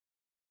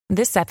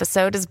This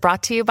episode is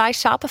brought to you by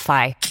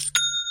Shopify.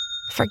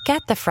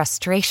 Forget the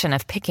frustration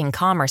of picking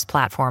commerce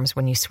platforms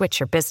when you switch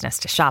your business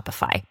to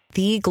Shopify,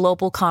 the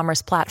global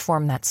commerce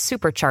platform that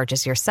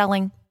supercharges your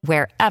selling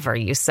wherever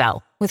you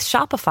sell. With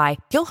Shopify,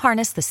 you'll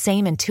harness the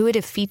same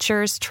intuitive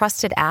features,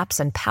 trusted apps,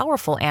 and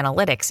powerful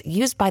analytics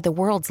used by the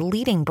world's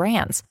leading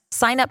brands.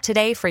 Sign up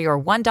today for your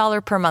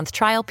 $1 per month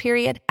trial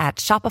period at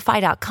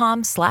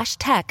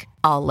shopify.com/tech,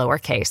 all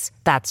lowercase.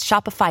 That's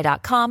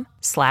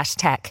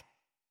shopify.com/tech.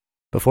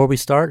 Before we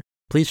start,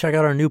 please check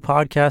out our new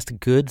podcast,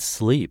 Good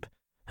Sleep.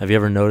 Have you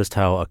ever noticed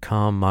how a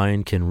calm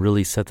mind can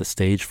really set the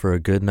stage for a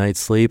good night's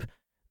sleep?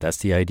 That's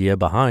the idea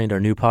behind our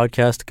new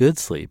podcast, Good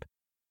Sleep.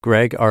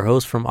 Greg, our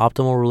host from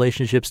Optimal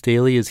Relationships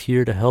Daily, is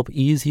here to help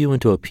ease you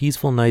into a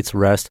peaceful night's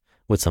rest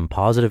with some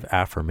positive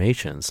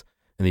affirmations.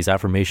 And these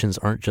affirmations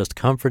aren't just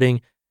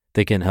comforting,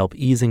 they can help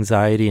ease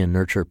anxiety and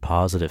nurture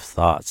positive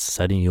thoughts,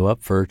 setting you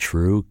up for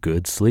true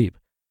good sleep.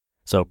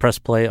 So press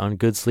play on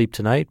Good Sleep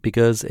tonight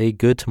because a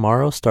good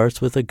tomorrow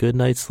starts with a good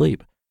night's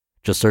sleep.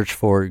 Just search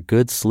for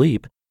Good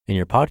Sleep in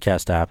your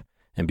podcast app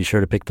and be sure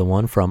to pick the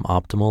one from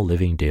Optimal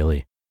Living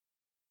Daily.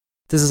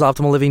 This is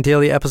Optimal Living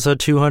Daily, episode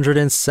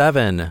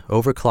 207,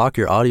 Overclock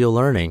Your Audio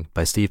Learning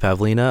by Steve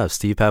Pavlina of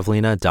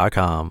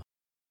stevepavlina.com.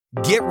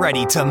 Get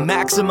ready to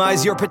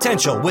maximize your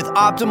potential with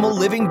Optimal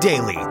Living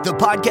Daily, the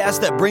podcast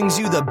that brings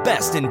you the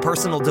best in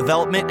personal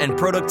development and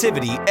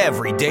productivity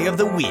every day of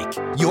the week.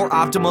 Your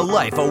optimal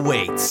life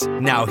awaits.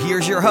 Now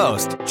here's your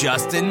host,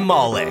 Justin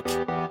Malik.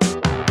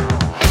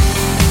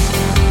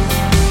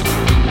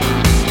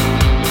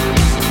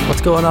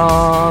 What's going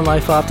on,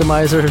 Life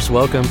Optimizers?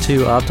 Welcome to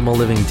Optimal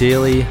Living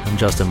Daily. I'm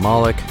Justin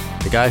Malik,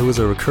 the guy who was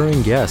a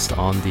recurring guest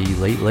on the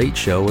Late Late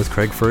Show with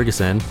Craig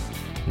Ferguson,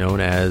 known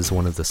as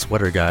one of the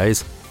sweater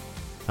guys.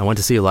 I went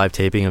to see a live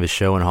taping of his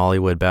show in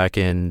Hollywood back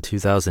in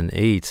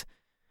 2008,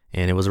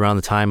 and it was around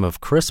the time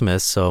of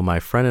Christmas, so my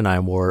friend and I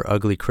wore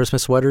ugly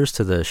Christmas sweaters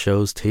to the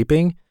show's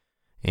taping,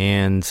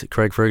 and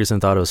Craig Ferguson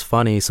thought it was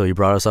funny, so he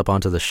brought us up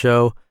onto the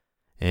show,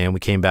 and we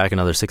came back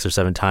another 6 or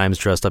 7 times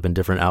dressed up in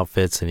different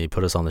outfits, and he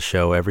put us on the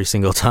show every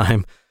single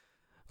time.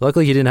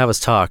 Luckily, he didn't have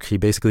us talk. He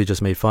basically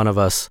just made fun of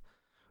us,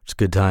 which is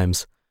good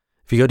times.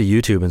 If you go to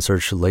YouTube and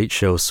search Late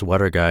Show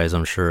Sweater Guys,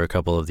 I'm sure a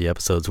couple of the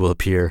episodes will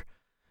appear.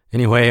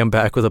 Anyway, I'm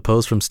back with a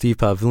post from Steve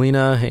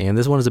Pavlina, and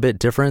this one is a bit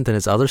different than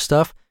his other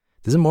stuff.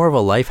 This is more of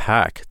a life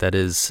hack that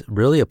is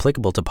really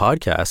applicable to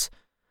podcasts.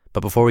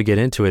 But before we get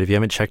into it, if you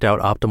haven't checked out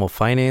Optimal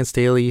Finance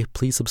Daily,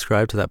 please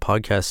subscribe to that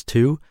podcast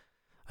too.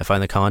 I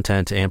find the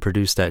content and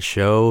produce that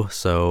show,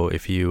 so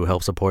if you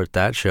help support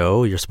that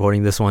show, you're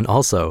supporting this one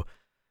also.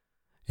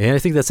 And I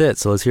think that's it,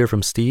 so let's hear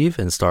from Steve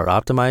and start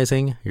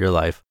optimizing your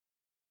life.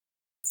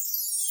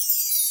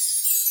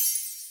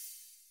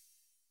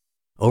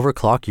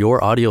 Overclock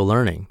Your Audio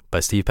Learning by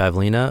Steve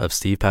Pavlina of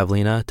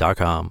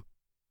stevepavlina.com.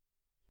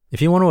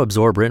 If you want to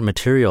absorb written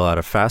material at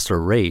a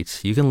faster rate,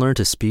 you can learn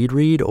to speed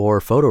read or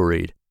photo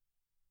read.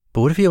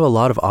 But what if you have a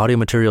lot of audio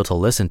material to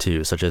listen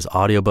to, such as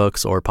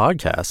audiobooks or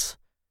podcasts?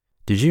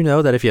 Did you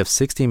know that if you have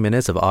 60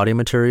 minutes of audio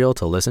material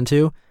to listen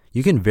to,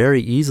 you can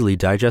very easily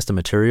digest the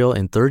material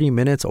in 30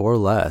 minutes or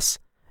less?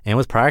 And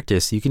with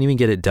practice, you can even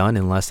get it done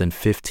in less than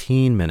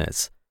 15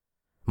 minutes.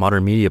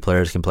 Modern media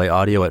players can play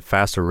audio at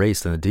faster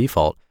rates than the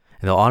default,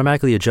 and they'll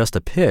automatically adjust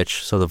the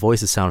pitch so the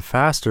voices sound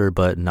faster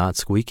but not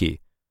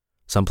squeaky.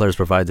 Some players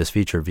provide this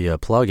feature via a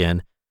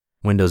plugin.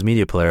 Windows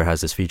Media Player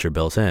has this feature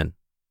built in.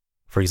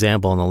 For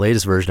example, in the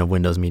latest version of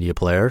Windows Media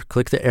Player,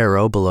 click the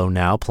arrow below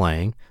Now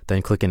Playing,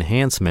 then click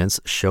Enhancements,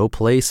 Show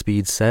Play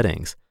Speed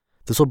Settings.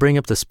 This will bring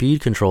up the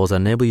speed controls that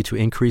enable you to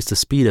increase the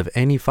speed of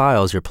any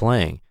files you're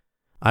playing.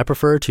 I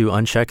prefer to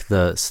uncheck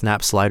the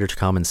Snap Slider to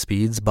Common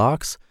Speeds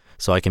box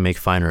so I can make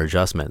finer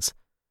adjustments.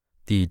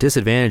 The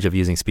disadvantage of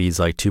using speeds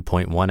like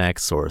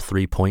 2.1x or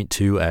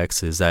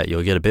 3.2x is that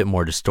you'll get a bit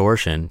more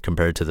distortion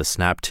compared to the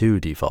Snap 2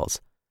 defaults.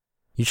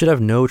 You should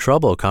have no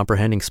trouble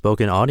comprehending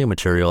spoken audio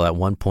material at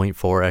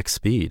 1.4x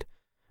speed,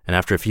 and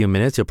after a few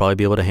minutes you'll probably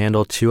be able to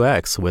handle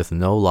 2x with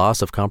no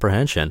loss of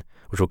comprehension,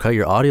 which will cut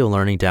your audio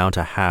learning down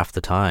to half the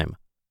time.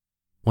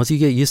 Once you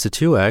get used to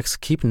 2x,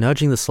 keep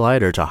nudging the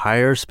slider to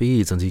higher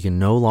speeds until you can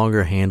no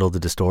longer handle the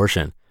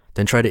distortion,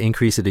 then try to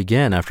increase it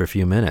again after a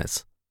few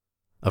minutes.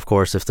 Of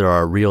course, if there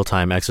are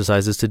real-time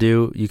exercises to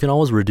do, you can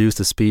always reduce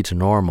the speed to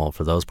normal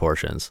for those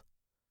portions.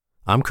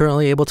 I'm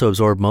currently able to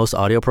absorb most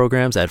audio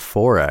programs at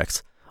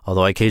 4x,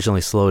 although I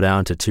occasionally slow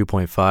down to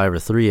 2.5 or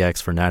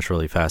 3x for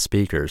naturally fast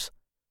speakers.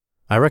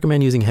 I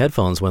recommend using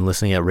headphones when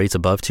listening at rates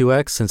above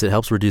 2x since it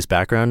helps reduce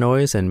background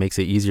noise and makes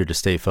it easier to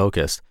stay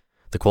focused.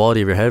 The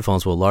quality of your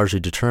headphones will largely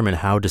determine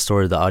how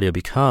distorted the audio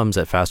becomes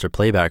at faster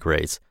playback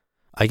rates.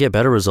 I get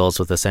better results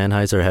with the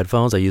Sennheiser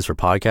headphones I use for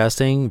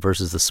podcasting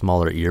versus the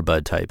smaller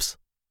earbud types.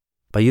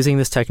 By using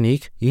this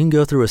technique, you can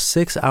go through a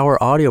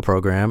 6-hour audio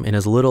program in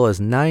as little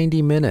as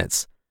 90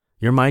 minutes.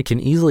 Your mind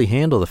can easily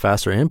handle the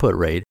faster input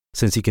rate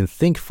since you can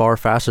think far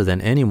faster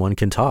than anyone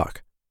can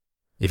talk.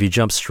 If you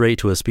jump straight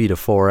to a speed of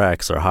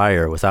 4x or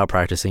higher without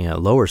practicing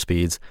at lower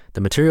speeds,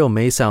 the material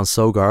may sound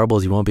so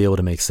garbled you won't be able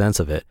to make sense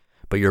of it,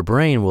 but your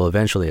brain will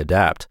eventually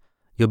adapt.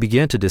 You'll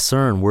begin to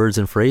discern words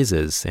and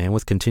phrases, and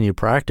with continued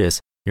practice,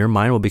 your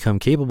mind will become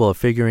capable of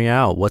figuring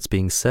out what's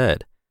being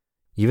said.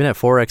 Even at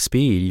 4x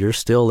speed, you're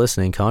still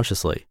listening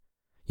consciously.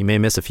 You may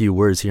miss a few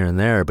words here and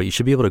there, but you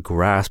should be able to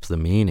grasp the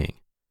meaning.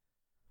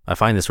 I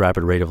find this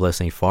rapid rate of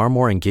listening far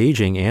more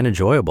engaging and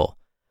enjoyable.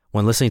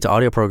 When listening to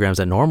audio programs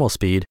at normal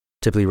speed,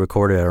 typically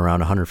recorded at around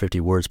 150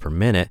 words per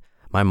minute,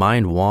 my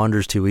mind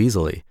wanders too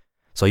easily.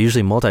 So I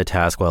usually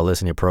multitask while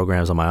listening to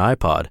programs on my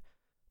iPod.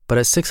 But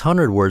at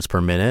 600 words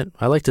per minute,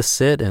 I like to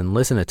sit and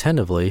listen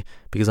attentively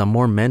because I'm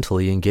more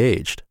mentally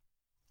engaged.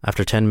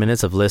 After 10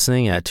 minutes of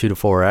listening at 2 to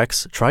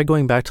 4x, try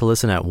going back to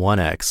listen at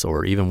 1x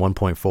or even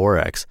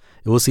 1.4x.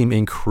 It will seem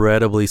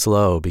incredibly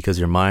slow because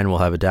your mind will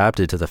have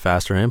adapted to the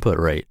faster input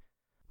rate.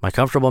 My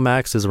comfortable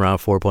max is around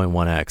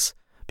 4.1x.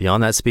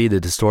 Beyond that speed, the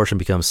distortion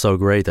becomes so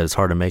great that it's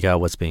hard to make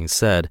out what's being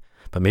said,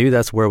 but maybe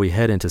that's where we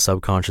head into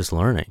subconscious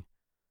learning.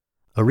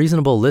 A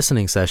reasonable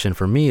listening session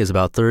for me is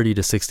about 30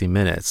 to 60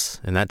 minutes.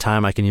 In that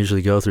time, I can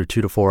usually go through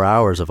 2 to 4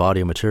 hours of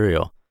audio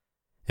material.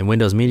 In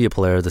Windows Media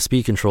Player, the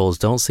speed controls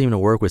don't seem to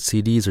work with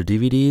CDs or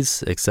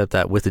DVDs, except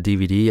that with the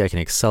DVD, I can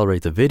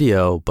accelerate the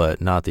video,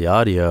 but not the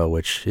audio,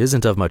 which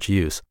isn't of much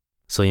use.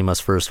 So you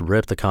must first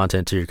rip the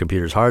content to your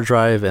computer's hard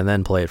drive and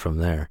then play it from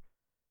there.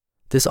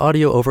 This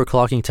audio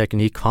overclocking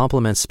technique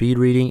complements speed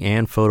reading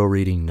and photo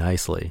reading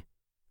nicely.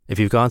 If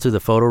you've gone through the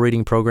photo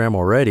reading program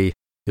already,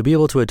 you'll be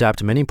able to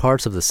adapt many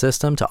parts of the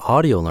system to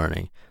audio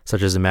learning,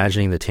 such as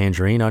imagining the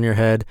tangerine on your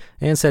head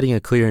and setting a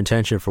clear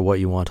intention for what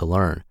you want to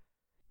learn.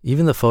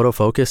 Even the photo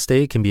focus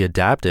state can be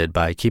adapted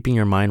by keeping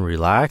your mind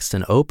relaxed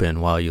and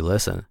open while you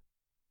listen.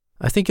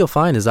 I think you'll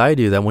find, as I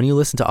do, that when you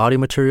listen to audio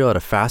material at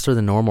a faster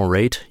than normal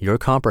rate, your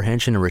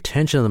comprehension and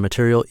retention of the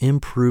material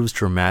improves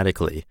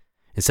dramatically.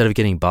 Instead of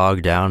getting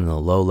bogged down in the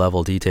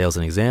low-level details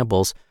and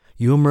examples,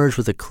 you emerge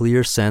with a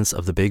clear sense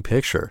of the big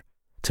picture.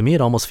 To me,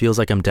 it almost feels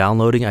like I'm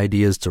downloading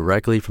ideas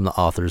directly from the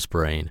author's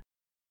brain.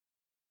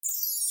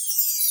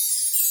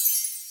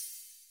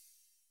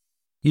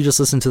 You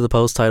just listened to the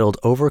post titled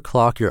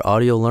Overclock Your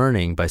Audio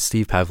Learning by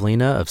Steve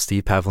Pavlina of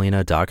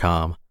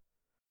stevepavlina.com.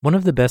 One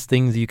of the best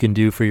things you can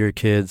do for your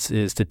kids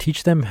is to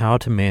teach them how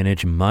to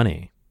manage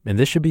money. And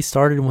this should be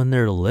started when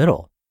they're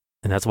little.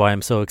 And that's why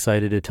I'm so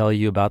excited to tell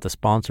you about the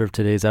sponsor of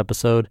today's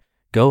episode,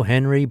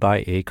 GoHenry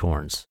by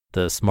Acorns,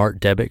 the smart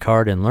debit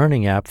card and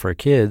learning app for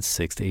kids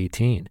 6 to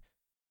 18.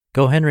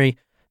 GoHenry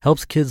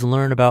helps kids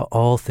learn about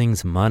all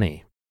things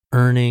money,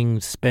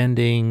 earning,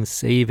 spending,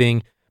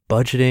 saving,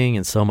 budgeting,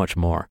 and so much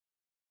more.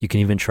 You can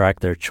even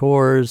track their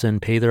chores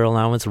and pay their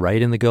allowance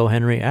right in the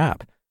GoHenry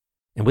app.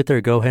 And with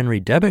their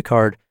GoHenry debit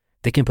card,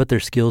 they can put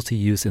their skills to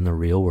use in the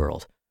real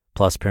world.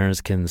 Plus,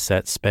 parents can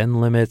set spend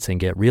limits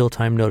and get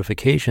real-time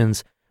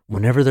notifications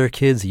whenever their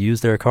kids use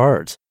their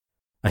cards.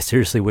 I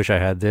seriously wish I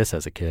had this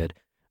as a kid.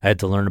 I had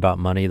to learn about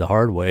money the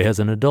hard way as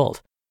an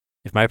adult.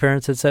 If my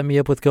parents had set me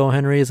up with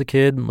GoHenry as a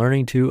kid,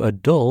 learning to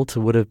adult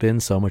would have been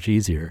so much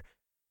easier.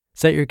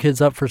 Set your kids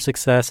up for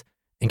success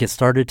and get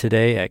started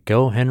today at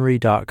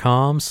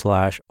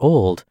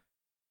gohenry.com/old.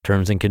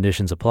 Terms and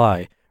conditions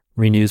apply.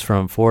 Renews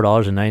from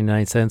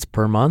 $4.99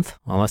 per month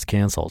unless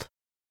canceled.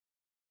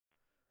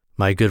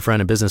 My good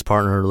friend and business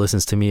partner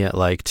listens to me at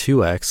like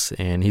 2x,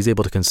 and he's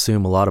able to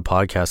consume a lot of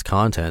podcast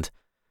content.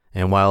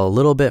 And while a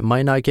little bit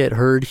might not get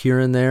heard here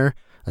and there,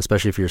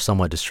 especially if you're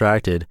somewhat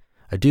distracted,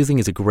 I do think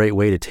it's a great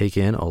way to take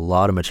in a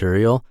lot of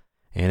material,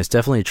 and it's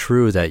definitely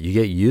true that you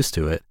get used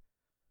to it.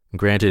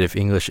 Granted, if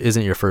English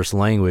isn't your first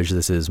language,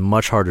 this is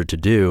much harder to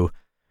do.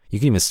 You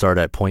can even start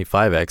at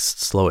 0.5x,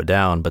 slow it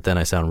down, but then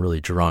I sound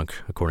really drunk,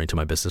 according to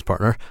my business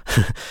partner.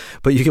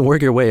 But you can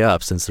work your way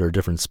up since there are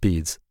different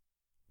speeds.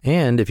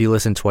 And if you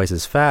listen twice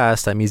as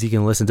fast, that means you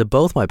can listen to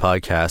both my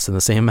podcasts in the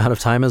same amount of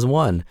time as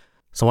one.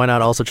 So why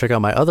not also check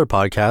out my other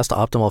podcast,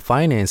 Optimal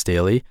Finance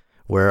Daily,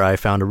 where I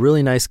found a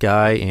really nice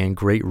guy and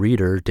great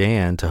reader,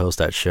 Dan, to host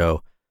that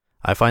show.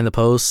 I find the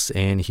posts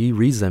and he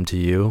reads them to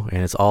you,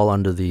 and it's all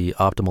under the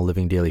Optimal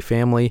Living Daily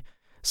family,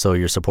 so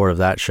your support of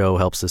that show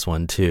helps this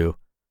one too.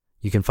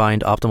 You can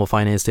find Optimal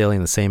Finance Daily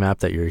in the same app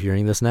that you're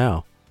hearing this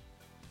now.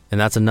 And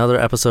that's another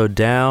episode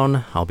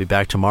down. I'll be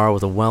back tomorrow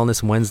with a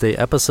Wellness Wednesday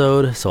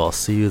episode, so I'll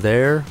see you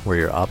there where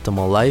your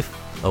optimal life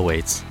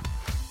awaits.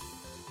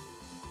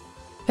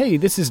 Hey,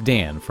 this is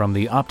Dan from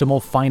the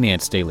Optimal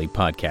Finance Daily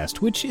podcast,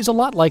 which is a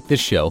lot like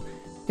this show,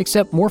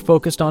 except more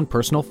focused on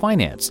personal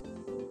finance.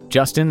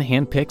 Justin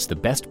handpicks the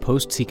best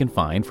posts he can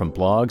find from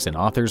blogs and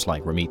authors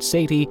like Ramit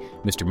Sethi,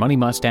 Mr. Money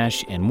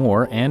Mustache, and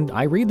more, and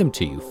I read them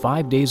to you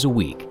 5 days a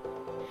week.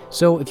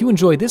 So if you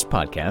enjoy this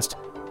podcast,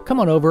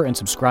 come on over and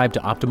subscribe to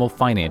Optimal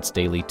Finance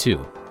Daily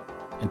too.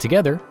 And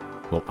together,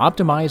 we'll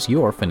optimize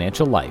your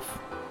financial life.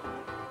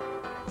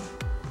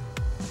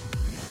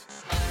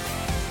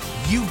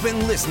 You've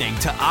been listening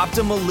to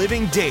Optimal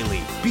Living Daily.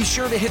 Be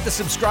sure to hit the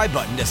subscribe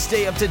button to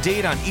stay up to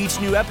date on each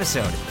new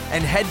episode,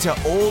 and head to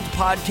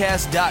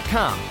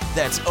oldpodcast.com.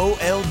 That's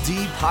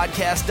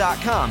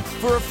OLDpodcast.com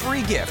for a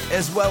free gift,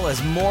 as well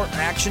as more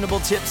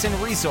actionable tips and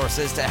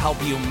resources to help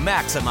you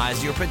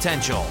maximize your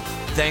potential.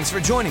 Thanks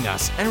for joining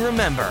us, and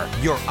remember,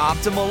 your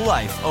optimal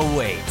life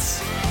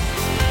awaits.